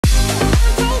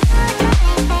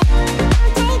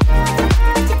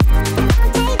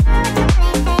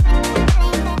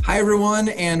everyone,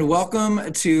 and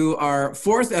welcome to our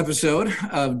fourth episode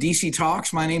of DC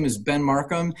Talks. My name is Ben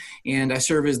Markham, and I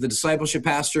serve as the discipleship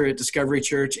pastor at Discovery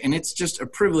Church, and it's just a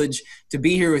privilege to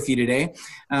be here with you today.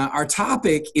 Our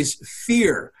topic is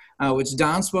fear, which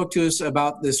Don spoke to us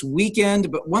about this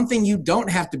weekend, but one thing you don't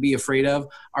have to be afraid of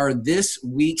are this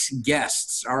week's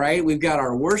guests, all right? We've got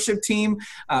our worship team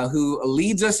who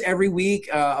leads us every week,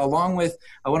 along with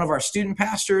one of our student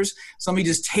pastors. So let me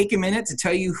just take a minute to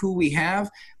tell you who we have.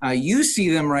 You see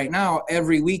them right now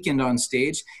every weekend on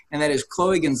stage, and that is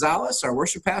Chloe Gonzalez, our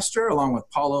worship pastor, along with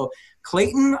Paulo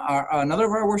Clayton, another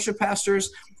of our worship pastors,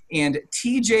 and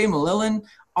TJ Malillan,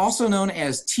 also known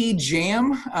as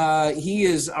T-Jam. He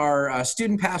is our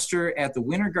student pastor at the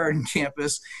Winter Garden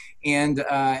campus, and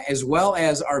as well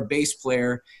as our bass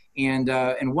player. And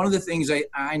one of the things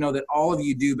I know that all of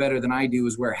you do better than I do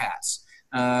is wear hats.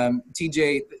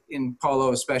 TJ and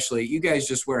Paulo especially, you guys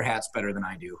just wear hats better than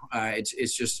I do.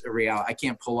 It's just a reality. I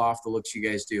can't pull off the looks you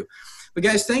guys do. But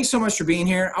guys, thanks so much for being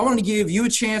here. I want to give you a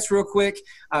chance real quick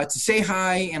to say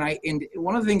hi. And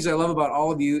one of the things I love about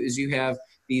all of you is you have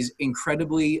these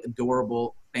incredibly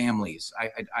adorable families.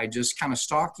 I just kind of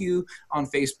stalk you on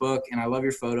Facebook, and I love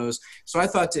your photos. So I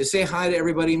thought to say hi to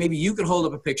everybody. Maybe you could hold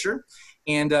up a picture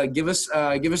and give us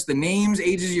the names,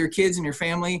 ages of your kids and your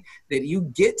family that you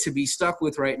get to be stuck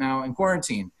with right now in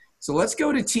quarantine. So let's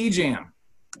go to T-Jam.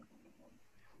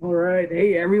 All right.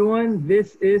 Hey, everyone.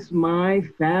 This is my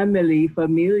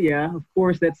familia. Of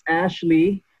course, that's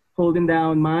Ashley holding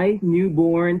down my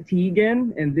newborn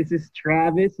Tegan, and this is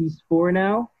Travis, he's 4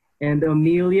 now, and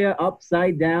Amelia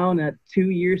upside down at 2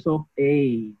 years of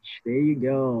age. There you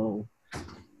go.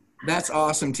 That's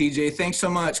awesome, TJ. Thanks so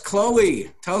much.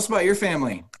 Chloe, tell us about your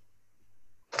family.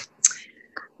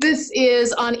 This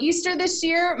is on Easter this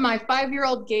year. My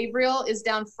 5-year-old Gabriel is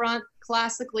down front,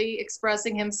 classically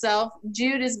expressing himself.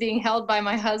 Jude is being held by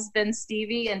my husband,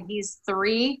 Stevie, and he's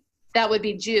 3. That would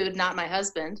be Jude, not my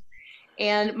husband.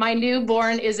 And my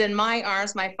newborn is in my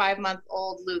arms, my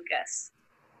 5-month-old Lucas.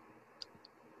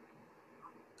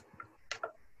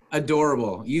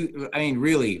 Adorable.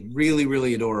 Really, really,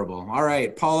 really adorable. All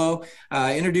right, Paulo,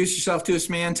 introduce yourself to us,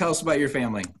 man. Tell us about your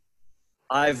family.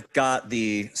 I've got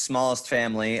the smallest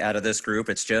family out of this group.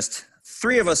 It's just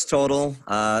 3 of us total.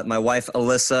 My wife,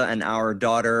 Alyssa, and our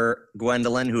daughter,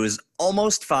 Gwendolyn, who is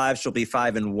almost 5. She'll be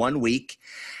 5 in 1 week.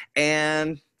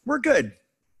 And we're good.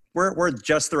 We're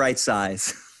just the right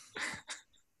size.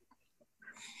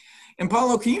 And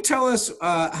Paulo, can you tell us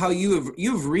how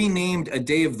you've renamed a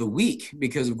day of the week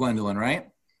because of Gwendolyn, right?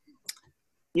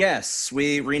 Yes,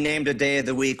 we renamed a day of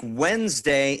the week.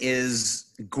 Wednesday is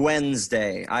Gwen's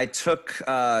Day. I took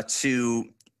to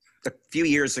a few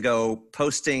years ago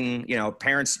posting,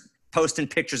 parents posting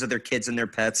pictures of their kids and their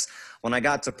pets. When I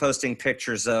got to posting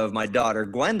pictures of my daughter,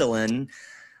 Gwendolyn,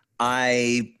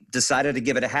 I decided to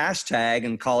give it a hashtag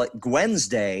and call it Gwen's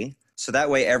Day. So that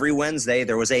way, every Wednesday,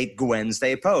 there was a Gwen's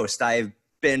Day post. I've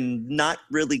been not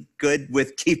really good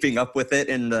with keeping up with it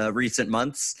in the recent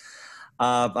months.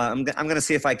 I'm going to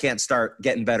see if I can't start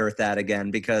getting better at that again,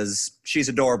 because she's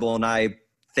adorable, and I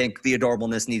think the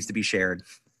adorableness needs to be shared.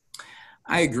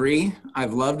 I agree.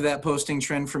 I've loved that posting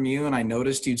trend from you, and I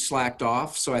noticed you'd slacked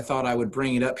off, so I thought I would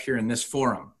bring it up here in this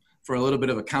forum for a little bit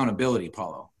of accountability,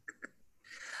 Paulo.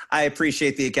 I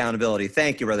appreciate the accountability.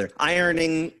 Thank you, brother.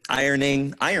 Iron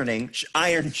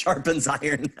sharpens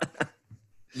iron.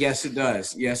 Yes, it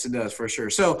does. Yes, it does, for sure.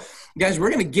 So, guys, we're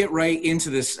going to get right into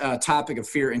this topic of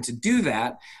fear. And to do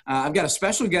that, I've got a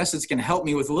special guest that's going to help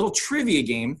me with a little trivia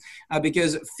game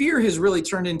because fear has really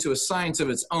turned into a science of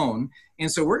its own.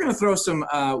 And so we're going to throw some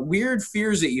weird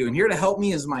fears at you. And here to help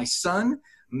me is my son,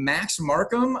 Max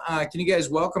Markham. Can you guys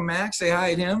welcome Max? Say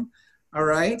hi to him. All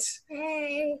right.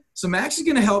 Hey. So Max is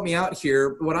going to help me out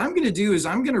here. What I'm going to do is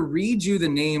I'm going to read you the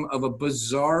name of a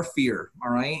bizarre fear,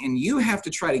 all right? And you have to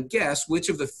try to guess which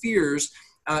of the fears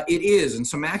it is. And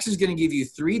so Max is going to give you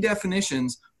 3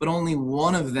 definitions, but only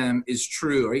one of them is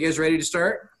true. Are you guys ready to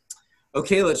start?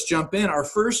 Okay, let's jump in. Our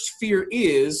first fear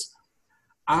is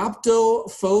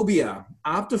optophobia.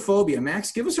 Optophobia.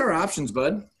 Max, give us our options,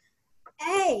 bud.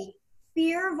 A,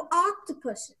 fear of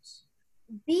octopuses.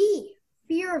 B,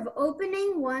 fear of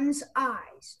opening one's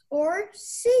eyes. Or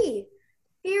C,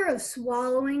 fear of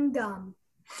swallowing gum.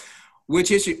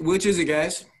 Which is it,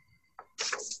 guys?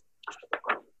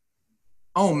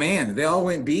 Oh, man, they all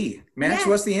went B. Max,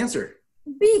 what's the answer?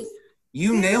 B.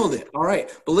 You nailed it. All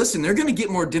right. But listen, they're going to get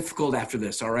more difficult after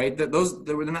this, all right? They're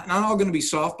not all going to be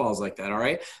softballs like that, all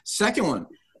right? Second one,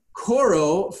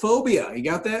 chorophobia. You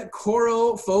got that?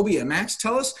 Chorophobia. Max,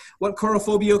 tell us what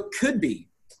chorophobia could be.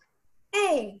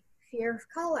 A, fear of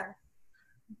color.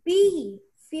 B,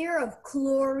 fear of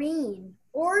chlorine,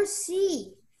 or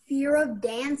C, fear of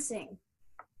dancing?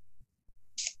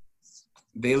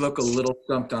 They look a little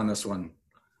stumped on this one.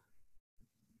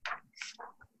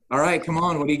 All right, come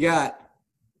on, what do you got?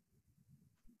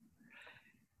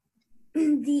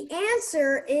 The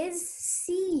answer is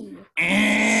C.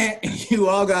 You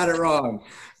all got it wrong.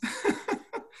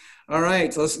 All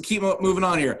right, so let's keep moving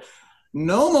on here.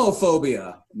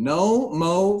 Nomophobia.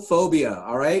 Nomophobia.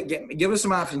 All right, give us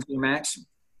some options here, Max.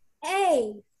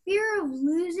 A, fear of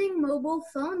losing mobile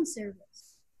phone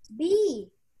service. B,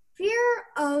 fear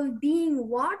of being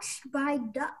watched by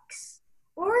ducks.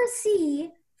 Or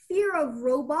C, fear of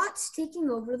robots taking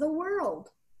over the world.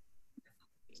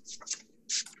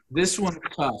 This one's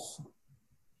tough.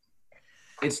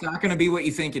 It's not going to be what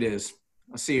you think it is.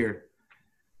 Let's see here.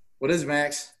 What is it,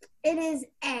 Max? It is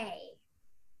A.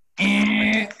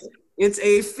 It's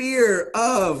a fear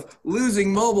of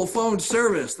losing mobile phone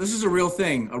service. This is a real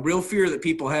thing, a real fear that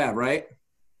people have, right?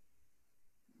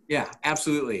 Yeah,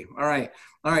 absolutely. All right.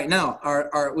 Now,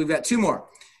 we've got two more.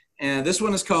 And this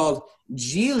one is called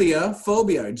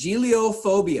geliophobia.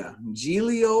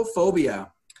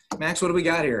 Geliophobia. Max, what do we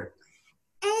got here?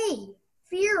 A,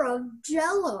 fear of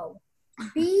jello.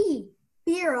 B,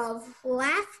 fear of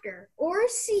laughter. Or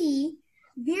C,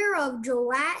 fear of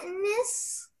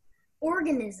gelatinous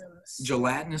organisms.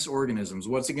 Gelatinous organisms.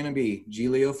 What's it going to be?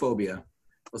 Geliophobia.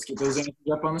 Let's get those answers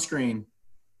up on the screen.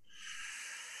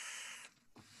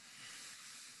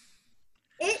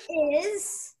 It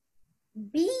is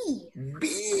B.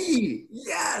 B.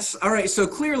 Yes. All right. So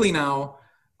clearly now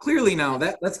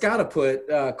that's got to put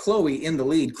Chloe in the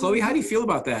lead. Chloe, how do you feel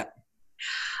about that?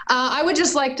 I would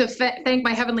just like to thank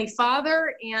my Heavenly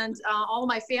Father and all of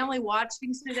my family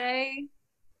watching today.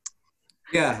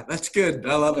 Yeah, that's good.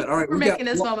 I love it. All right. For making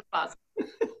this moment possible.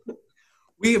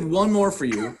 We have one more for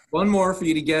you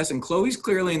to guess, and Chloe's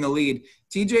clearly in the lead.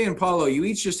 TJ and Paulo, you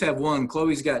each just have one.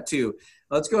 Chloe's got two.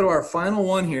 Let's go to our final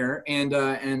one here, and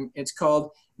it's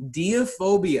called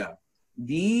diophobia.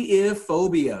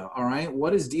 Diophobia. All right.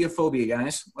 What is diophobia,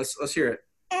 guys? Let's hear it.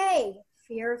 A,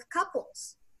 fear of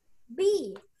couples.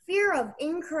 B, fear of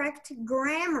incorrect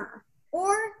grammar.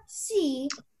 Or C,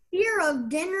 fear of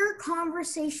dinner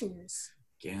conversations.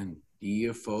 Again,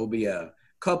 diophobia.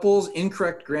 Couples,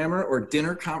 incorrect grammar, or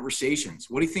dinner conversations.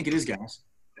 What do you think it is, guys?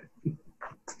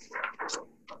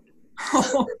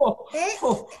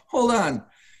 Hold on.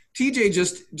 TJ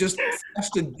just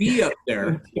flashed a D up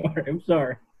there. I'm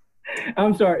sorry.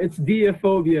 It's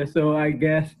diophobia, so I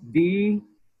guess diophobia.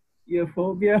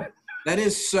 That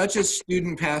is such a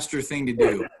student pastor thing to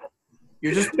do.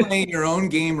 You're just playing your own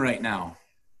game right now.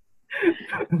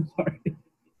 I'm sorry.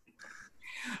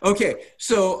 Okay,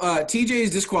 so TJ is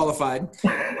disqualified.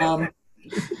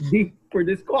 D for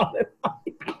disqualified.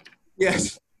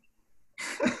 Yes.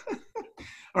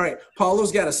 All right,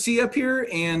 Paulo's got a C up here,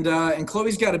 and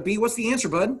Chloe's got a B. What's the answer,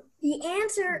 bud? The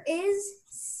answer is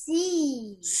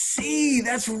C. C,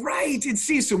 that's right. It's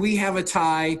C. So we have a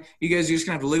tie. You guys are just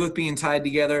going to have to live with being tied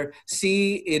together.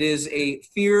 C, it is a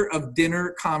fear of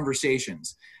dinner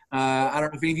conversations. I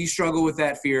don't know if any of you struggle with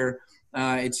that fear.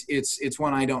 It's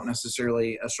one I don't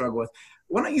necessarily struggle with.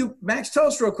 Why don't you, Max, tell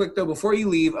us real quick, though, before you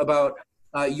leave about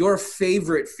your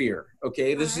favorite fear,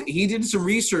 okay? He did some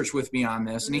research with me on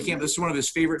this, and this is one of his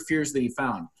favorite fears that he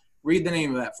found. Read the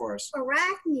name of that for us.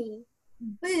 Arachne,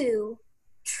 boo,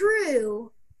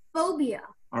 true, phobia.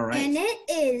 All right. And it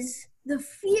is the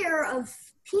fear of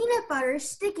peanut butter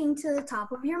sticking to the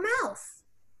top of your mouth.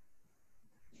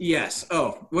 Yes.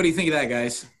 Oh, what do you think of that,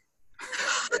 guys?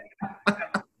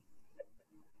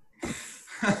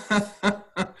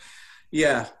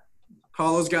 Yeah.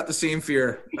 Paulo's got the same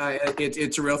fear.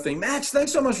 It's a real thing. Max,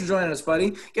 thanks so much for joining us, buddy.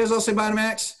 You guys all say bye to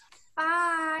Max.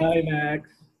 Bye. Hi, Max.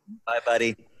 Bye,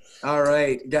 buddy. All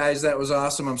right, guys, that was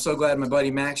awesome. I'm so glad my buddy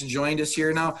Max joined us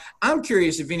here. Now, I'm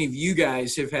curious if any of you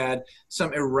guys have had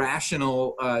some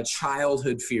irrational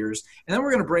childhood fears. And then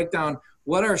we're going to break down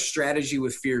what our strategy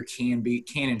with fear can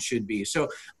and should be. So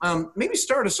maybe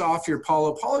start us off here,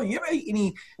 Paulo. Paulo, you have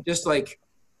any just like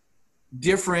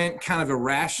different kind of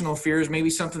irrational fears, maybe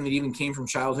something that even came from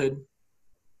childhood?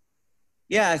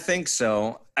 Yeah, I think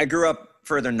so. I grew up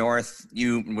further north.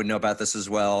 You would know about this as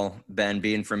well, Ben,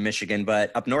 being from Michigan.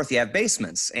 But up north, you have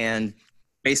basements. And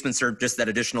basements are just that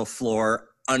additional floor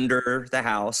under the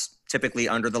house, typically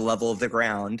under the level of the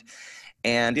ground.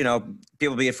 And, you know,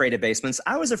 people be afraid of basements.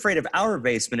 I was afraid of our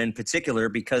basement in particular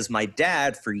because my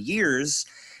dad, for years,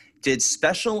 did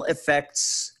special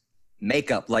effects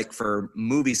makeup, like for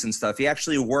movies and stuff. He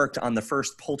actually worked on the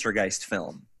first Poltergeist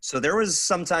film. So there was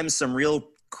sometimes some real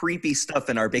creepy stuff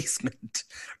in our basement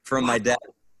from my dad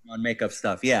on makeup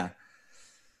stuff. Yeah.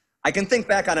 I can think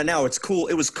back on it now. It's cool.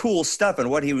 It was cool stuff, and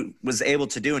what he was able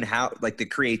to do, and how, like, the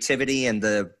creativity and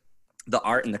the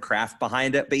art and the craft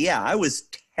behind it. But yeah, I was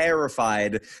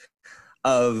terrified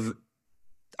of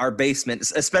our basement,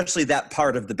 especially that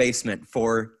part of the basement,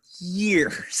 for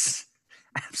years,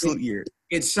 absolute years.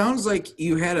 It sounds like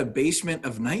you had a basement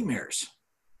of nightmares.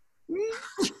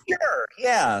 Sure.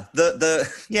 Yeah.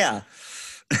 Yeah.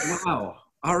 Wow.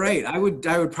 All right. I would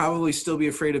probably still be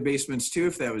afraid of basements too,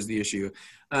 if that was the issue.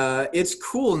 It's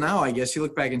cool now, I guess. You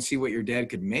look back and see what your dad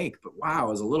could make, but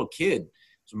wow, as a little kid,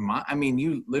 I mean,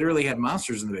 you literally had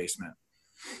monsters in the basement.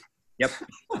 Yep.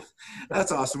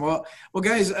 That's awesome. Well,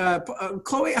 guys,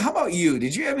 Chloe, how about you? Do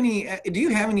you have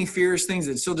any fears, things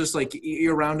that still just like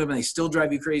you're around them and they still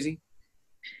drive you crazy?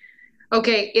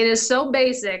 Okay. It is so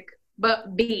basic,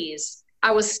 but bees.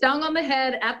 I was stung on the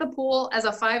head at the pool as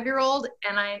a 5-year-old,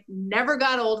 and I never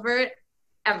got over it,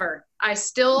 ever. I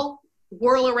still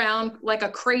whirl around like a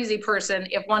crazy person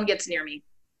if one gets near me.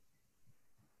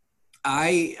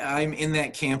 I'm in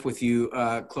that camp with you,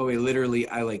 Chloe. Literally,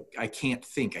 I can't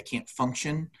think, I can't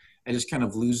function. I just kind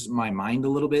of lose my mind a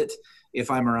little bit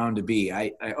if I'm around a bee.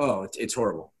 It's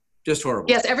horrible, just horrible.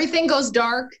 Yes, everything goes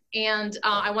dark, and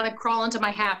I want to crawl into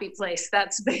my happy place.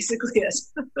 That's basically it.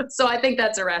 So I think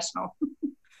that's irrational.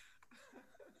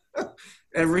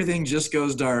 Everything just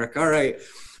goes dark. All right.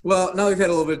 Well, now we've had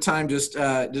a little bit of time just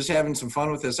having some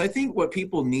fun with this. I think what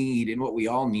people need, and what we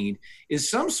all need,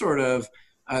 is some sort of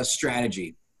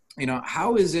strategy.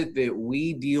 How is it that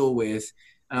we deal with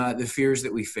the fears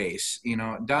that we face?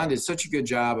 Don did such a good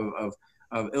job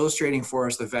of illustrating for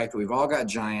us the fact that we've all got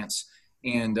giants,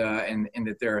 and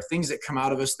that there are things that come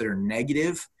out of us that are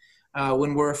negative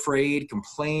when we're afraid,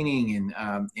 complaining,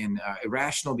 and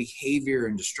irrational behavior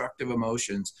and destructive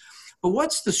emotions. But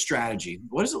what's the strategy?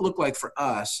 What does it look like for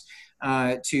us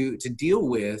to deal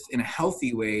with, in a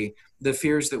healthy way, the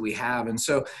fears that we have? And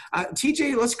so,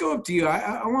 TJ, let's go up to you.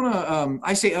 I want to,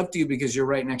 I say up to you because you're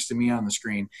right next to me on the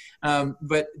screen.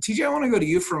 But TJ, I want to go to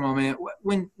you for a moment.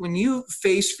 When you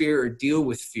face fear or deal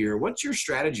with fear, what's your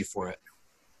strategy for it?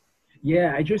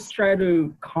 Yeah, I just try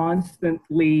to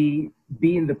constantly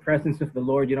be in the presence of the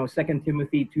Lord. 2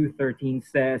 Timothy 2:13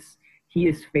 says, he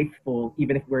is faithful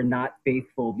even if we're not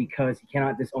faithful, because he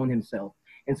cannot disown himself.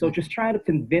 And so just try to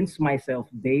convince myself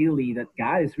daily that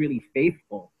God is really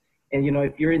faithful. And,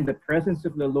 if you're in the presence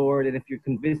of the Lord, and if you're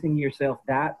convincing yourself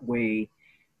that way,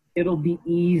 it'll be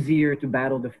easier to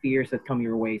battle the fears that come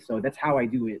your way. So that's how I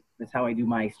do it. That's how I do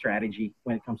my strategy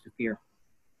when it comes to fear.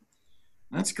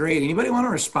 That's great. Anybody want to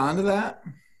respond to that?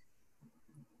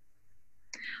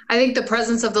 I think the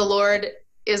presence of the Lord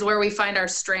is where we find our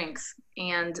strength.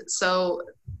 And so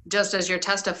just as you're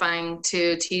testifying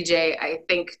to, TJ, I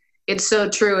think it's so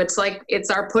true. It's like, it's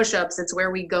our push-ups. It's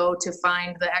where we go to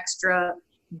find the extra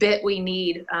bit we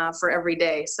need for every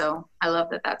day. So I love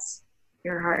that that's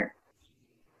your heart.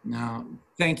 No,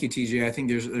 thank you, TJ. I think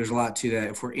there's a lot to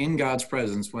that. If we're in God's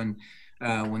presence, when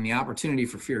the opportunity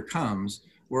for fear comes,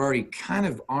 we're already kind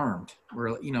of armed. We're,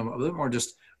 a little more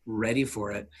just ready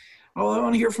for it. Well, I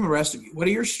want to hear from the rest of you. What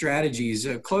are your strategies?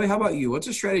 Chloe, how about you? What's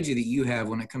a strategy that you have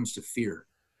when it comes to fear?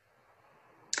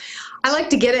 I like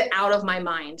to get it out of my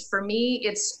mind. For me,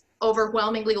 it's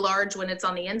overwhelmingly large when it's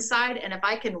on the inside. And if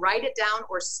I can write it down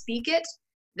or speak it,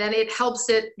 then it helps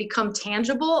it become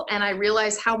tangible. And I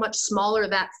realize how much smaller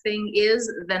that thing is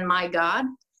than my God.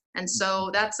 And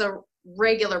so that's a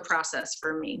regular process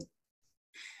for me.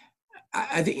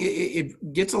 I think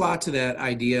it gets a lot to that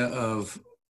idea of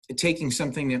taking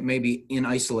something that may be in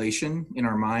isolation in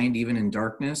our mind, even in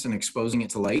darkness, and exposing it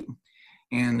to light.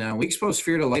 And we expose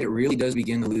fear to light, it really does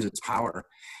begin to lose its power.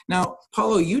 Now,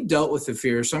 Paulo, you dealt with the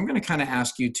fear, so I'm going to kind of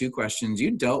ask you two questions.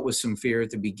 You dealt with some fear at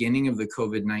the beginning of the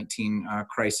COVID-19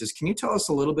 crisis. Can you tell us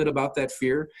a little bit about that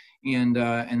fear? And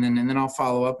then I'll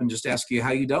follow up and just ask you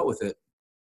how you dealt with it.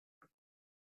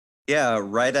 Yeah,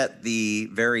 right at the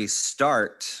very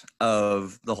start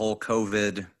of the whole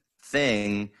COVID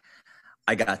thing,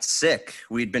 I got sick.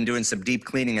 We'd been doing some deep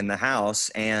cleaning in the house,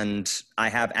 and I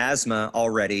have asthma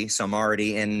already, so I'm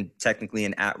already technically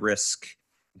an at-risk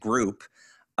group,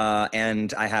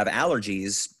 and I have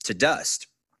allergies to dust.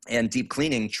 And deep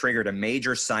cleaning triggered a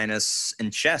major sinus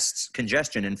and chest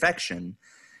congestion infection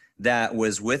that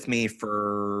was with me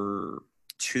for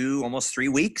almost 3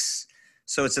 weeks.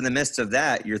 So it's in the midst of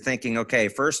that, you're thinking, okay,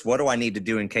 first, what do I need to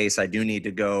do in case I do need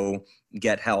to go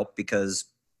get help? Because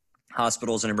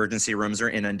hospitals and emergency rooms are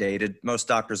inundated. Most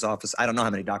doctors' offices, I don't know how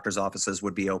many doctors' offices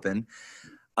would be open.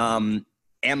 Am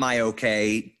I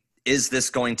okay? Is this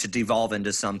going to devolve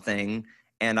into something?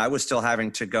 And I was still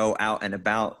having to go out and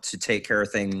about to take care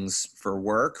of things for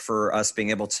work, for us being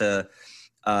able to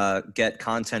get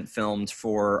content filmed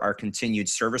for our continued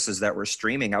services that we're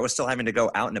streaming. I was still having to go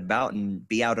out and about and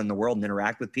be out in the world and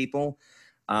interact with people,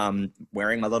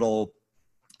 wearing my little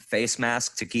face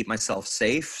mask to keep myself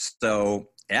safe. So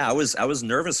yeah, I was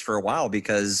nervous for a while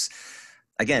because,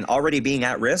 again, already being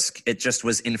at risk, it just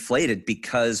was inflated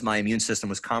because my immune system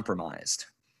was compromised.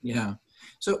 Yeah.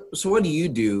 So what do you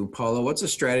do, Paula? What's a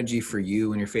strategy for you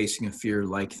when you're facing a fear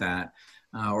like that,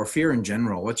 or fear in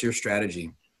general? What's your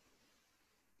strategy?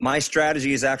 My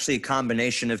strategy is actually a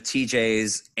combination of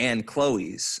TJ's and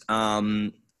Chloe's.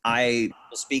 I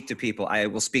will speak to people. I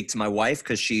will speak to my wife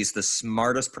because she's the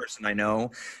smartest person I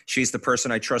know. She's the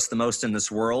person I trust the most in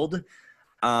this world.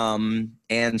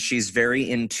 And she's very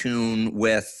in tune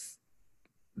with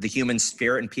the human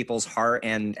spirit and people's heart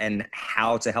and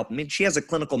how to help. I mean, she has a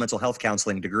clinical mental health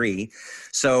counseling degree.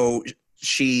 So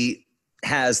she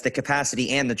has the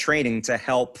capacity and the training to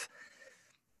help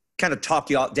kind of talk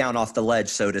you down off the ledge,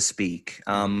 so to speak,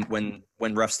 when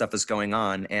rough stuff is going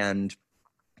on. And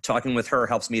talking with her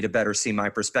helps me to better see my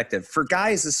perspective. For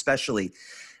guys especially,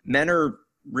 men are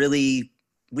really,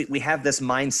 we have this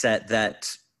mindset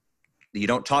that you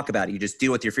don't talk about it. You just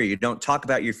deal with your fear. You don't talk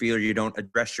about your fear. You don't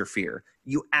address your fear.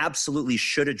 You absolutely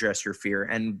should address your fear.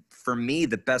 And for me,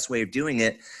 the best way of doing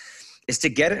it is to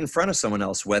get it in front of someone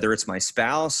else, whether it's my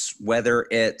spouse, whether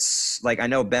it's like, I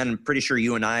know, Ben, I'm pretty sure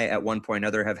you and I at one point or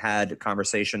another have had a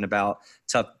conversation about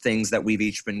tough things that we've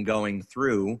each been going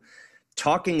through.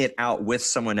 Talking it out with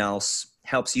someone else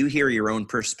helps you hear your own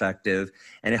perspective,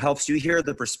 and it helps you hear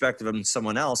the perspective of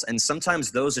someone else. And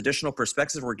sometimes those additional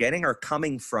perspectives we're getting are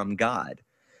coming from God.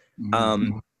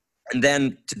 Mm-hmm. And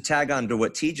then to tag on to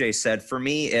what TJ said, for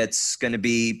me, it's going to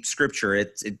be scripture.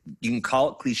 You can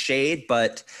call it cliched,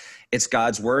 but it's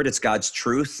God's word. It's God's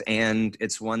truth. And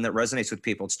it's one that resonates with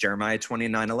people. It's Jeremiah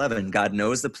 29:11. God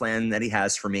knows the plan that he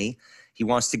has for me. He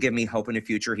wants to give me hope in the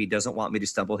future. He doesn't want me to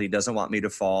stumble. He doesn't want me to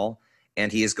fall. And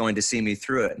he is going to see me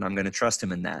through it. And I'm going to trust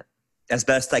him in that as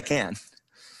best I can.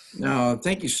 No,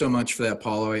 thank you so much for that,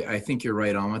 Paulo. I think you're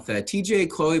right on with that. TJ,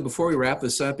 Chloe, before we wrap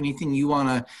this up, anything you want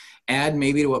to add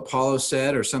maybe to what Paulo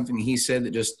said or something he said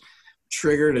that just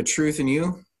triggered a truth in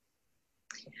you?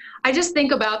 I just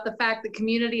think about the fact that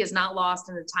community is not lost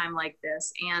in a time like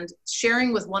this, and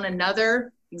sharing with one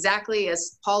another, exactly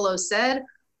as Paulo said,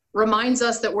 reminds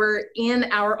us that we're in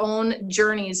our own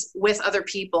journeys with other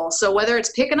people. So whether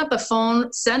it's picking up the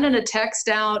phone, sending a text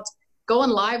out, going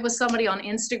live with somebody on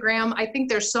Instagram, I think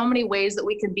there's so many ways that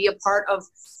we can be a part of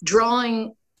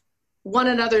drawing one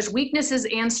another's weaknesses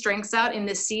and strengths out in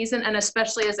this season. And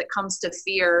especially as it comes to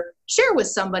fear, share with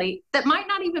somebody that might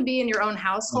not even be in your own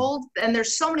household. And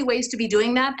there's so many ways to be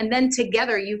doing that. And then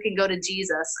together you can go to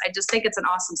Jesus. I just think it's an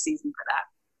awesome season for that.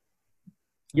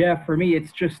 Yeah, for me,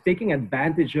 it's just taking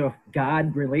advantage of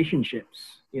God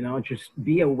relationships, just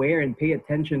be aware and pay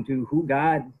attention to who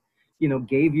God,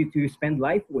 gave you to spend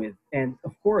life with. And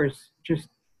of course, just,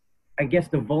 I guess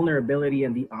the vulnerability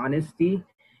and the honesty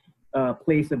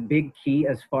plays a big key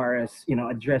as far as,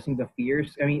 addressing the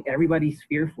fears. I mean, everybody's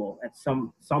fearful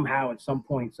somehow at some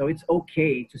point. So it's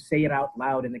okay to say it out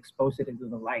loud and expose it into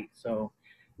the light. So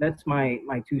that's my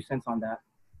 2 cents on that.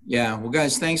 Yeah. Well,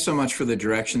 guys, thanks so much for the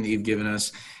direction that you've given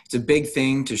us. It's a big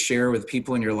thing to share with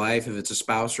people in your life, if it's a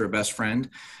spouse or a best friend,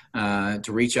 to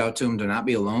reach out to them, to not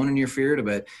be alone in your fear,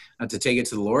 but to take it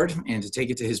to the Lord and to take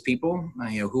it to his people,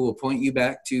 who will point you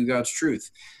back to God's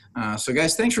truth. So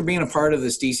guys, thanks for being a part of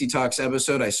this DC Talks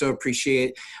episode. I so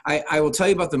appreciate it. I will tell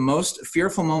you about the most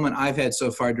fearful moment I've had so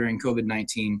far during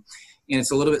COVID-19. And it's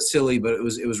a little bit silly, but it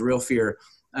was real fear.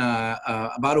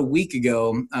 About a week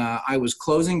ago, I was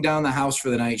closing down the house for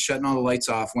the night, shutting all the lights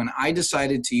off, when I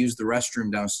decided to use the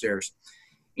restroom downstairs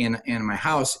in my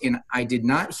house. And I did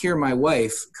not hear my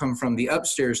wife come from the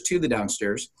upstairs to the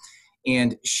downstairs.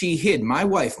 And she hid. My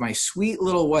wife, my sweet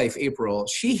little wife, April,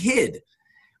 she hid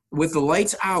with the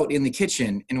lights out in the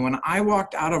kitchen. And when I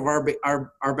walked out of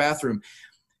our bathroom,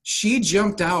 she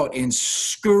jumped out and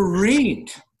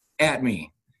screamed at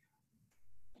me.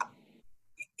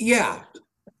 Yeah.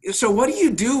 So what do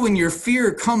you do when your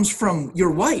fear comes from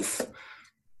your wife?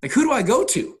 Like, who do I go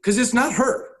to? Because it's not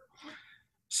her.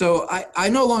 So I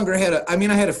no longer had I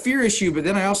had a fear issue, but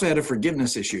then I also had a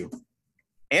forgiveness issue.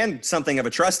 And something of a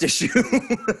trust issue.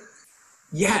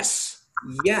 Yes.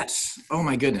 Oh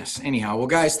my goodness. Anyhow, well,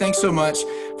 guys, thanks so much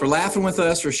for laughing with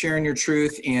us, for sharing your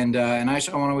truth. And I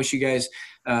want to wish you guys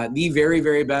the very,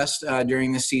 very best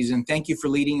during this season. Thank you for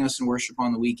leading us in worship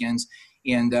on the weekends.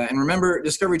 And remember,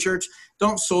 Discovery Church,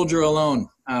 don't soldier alone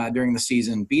during the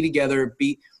season. Be together,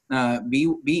 be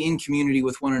in community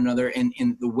with one another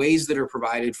in the ways that are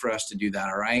provided for us to do that,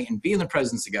 all right? And be in the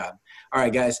presence of God. All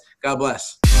right, guys, God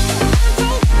bless.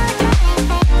 Hey,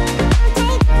 hey, hey, hey.